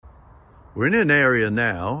We're in an area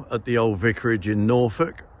now at the old vicarage in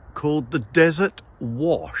Norfolk called the Desert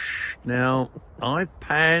Wash. Now, I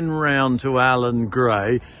pan round to Alan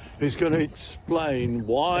Gray, who's going to explain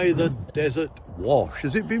why the Desert Wash.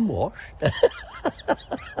 Has it been washed?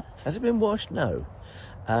 Has it been washed? No.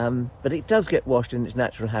 But it does get washed in its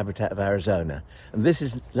natural habitat of Arizona. And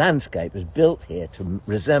this landscape is built here to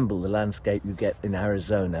resemble the landscape you get in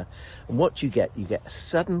Arizona. And what you get a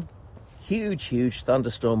sudden, huge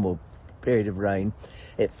thunderstorm or period of rain.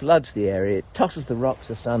 It floods the area, it tosses the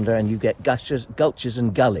rocks asunder, and you get gulches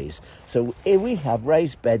and gullies. So here we have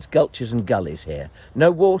raised beds, gulches and gullies here.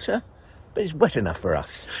 No water, but it's wet enough for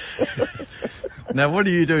us. Now, what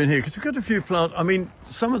are you doing here? Because we've got a few plants. I mean,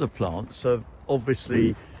 some of the plants are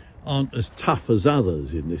obviously aren't as tough as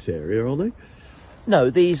others in this area, are they?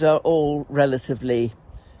 No, these are all relatively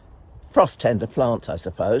frost-tender plants, I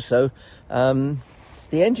suppose. So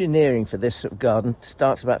the engineering for this sort of garden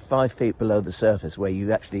starts about 5 feet below the surface, where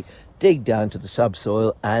you actually dig down to the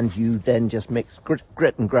subsoil and you then just mix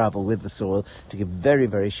grit and gravel with the soil to give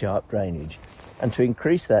very sharp drainage. And to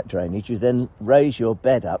increase that drainage, you then raise your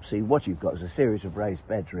bed up. So what you've got is a series of raised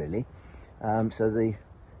beds, really.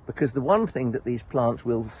 Because the one thing that these plants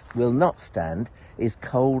will not stand is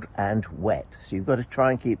cold and wet. So you've got to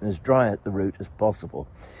try and keep them as dry at the root as possible.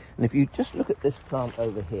 And if you just look at this plant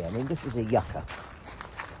over here, I mean, this is a yucca.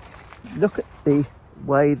 Look at the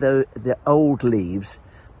way the old leaves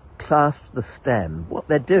clasp the stem. What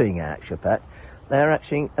they're doing, in actual fact, they're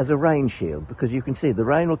acting as a rain shield, because you can see the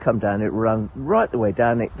rain will come down, it will run right the way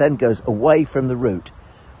down, it then goes away from the root.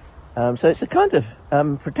 So it's a kind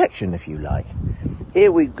of protection, if you like.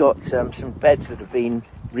 Here we've got some beds that have been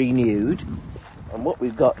renewed, and what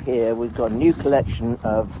we've got here, we've got a new collection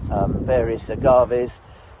of various agaves,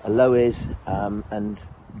 aloes, and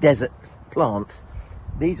desert plants.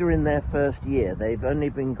 These are in their first year. They've only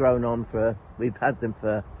been grown on we've had them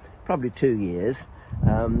for probably 2 years.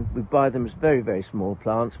 We buy them as very small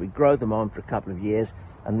plants. We grow them on for a couple of years,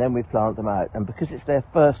 and then we plant them out. And because it's their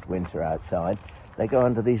first winter outside, they go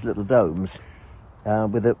under these little domes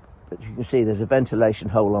but you can see there's a ventilation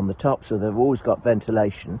hole on the top, so they've always got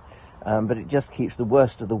ventilation. But it just keeps the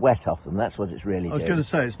worst of the wet off them. That's what it's really doing. I was going to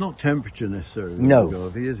say, it's not temperature necessarily. No.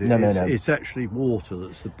 Agave, is it? No. It's actually water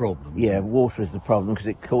that's the problem. Yeah, water is the problem, because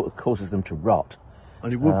it causes them to rot.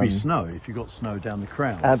 And it would be snow if you got snow down the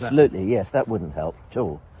crown. Absolutely, yes, that wouldn't help at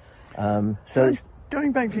all.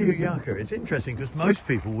 Going back to your yucca, it's interesting because most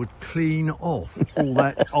people would clean off all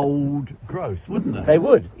that old growth, wouldn't they? They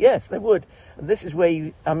would, yes, they would. And this is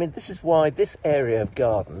where this is why this area of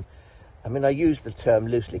garden, I use the term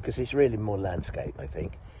loosely because it's really more landscape, I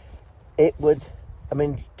think.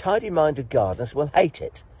 Tidy-minded gardeners will hate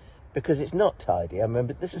it because it's not tidy.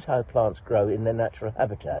 This is how plants grow in their natural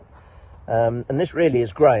habitat. And this really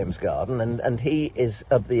is Graham's garden, and he is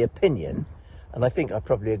of the opinion, and I think I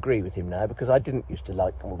probably agree with him now, because I didn't used to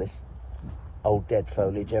like all this old dead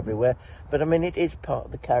foliage everywhere, but it is part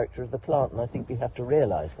of the character of the plant, and I think we have to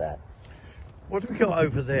realise that. What have we got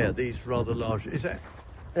over there, these rather large, is that?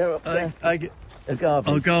 They're up there. Agaves.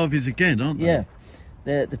 Agaves again, aren't they? Yeah.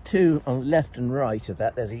 They're the two on left and right of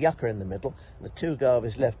that. There's a yucca in the middle, and the two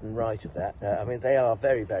agaves left and right of that. They are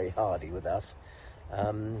very hardy with us.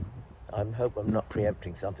 I hope I'm not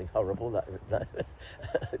preempting something horrible, that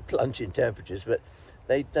plunge in temperatures, but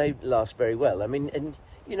they last very well.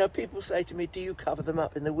 People say to me, do you cover them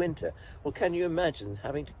up in the winter? Well, can you imagine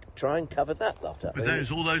having to try and cover that lot up?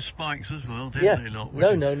 With all those spikes as well, definitely not.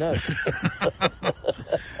 No.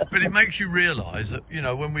 But it makes you realise that,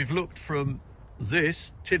 when we've looked from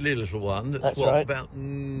this tiddly little one, that's right. About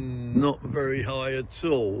not very high at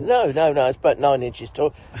all. No, it's about 9 inches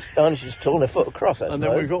tall, 9 inches tall and a foot across, I suppose. And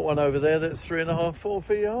then we've got one over there that's 3.5, 4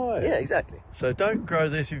 feet high. Yeah, exactly. So don't grow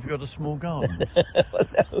this if you've got a small garden.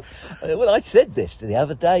 Well, I said this the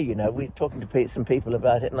other day, we were talking to some people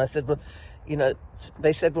about it, and I said,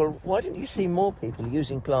 they said, why didn't you see more people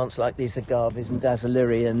using plants like these agaves and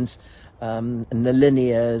dasylirians and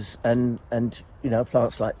nalinias and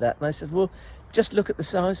plants like that? And I said, well, just look at the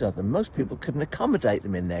size of them. Most people couldn't accommodate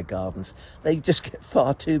them in their gardens. They just get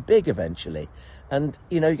far too big eventually. And,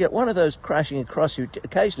 you get one of those crashing across you.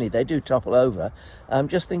 Occasionally they do topple over.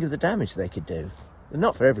 Just think of the damage they could do.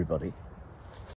 Not for everybody.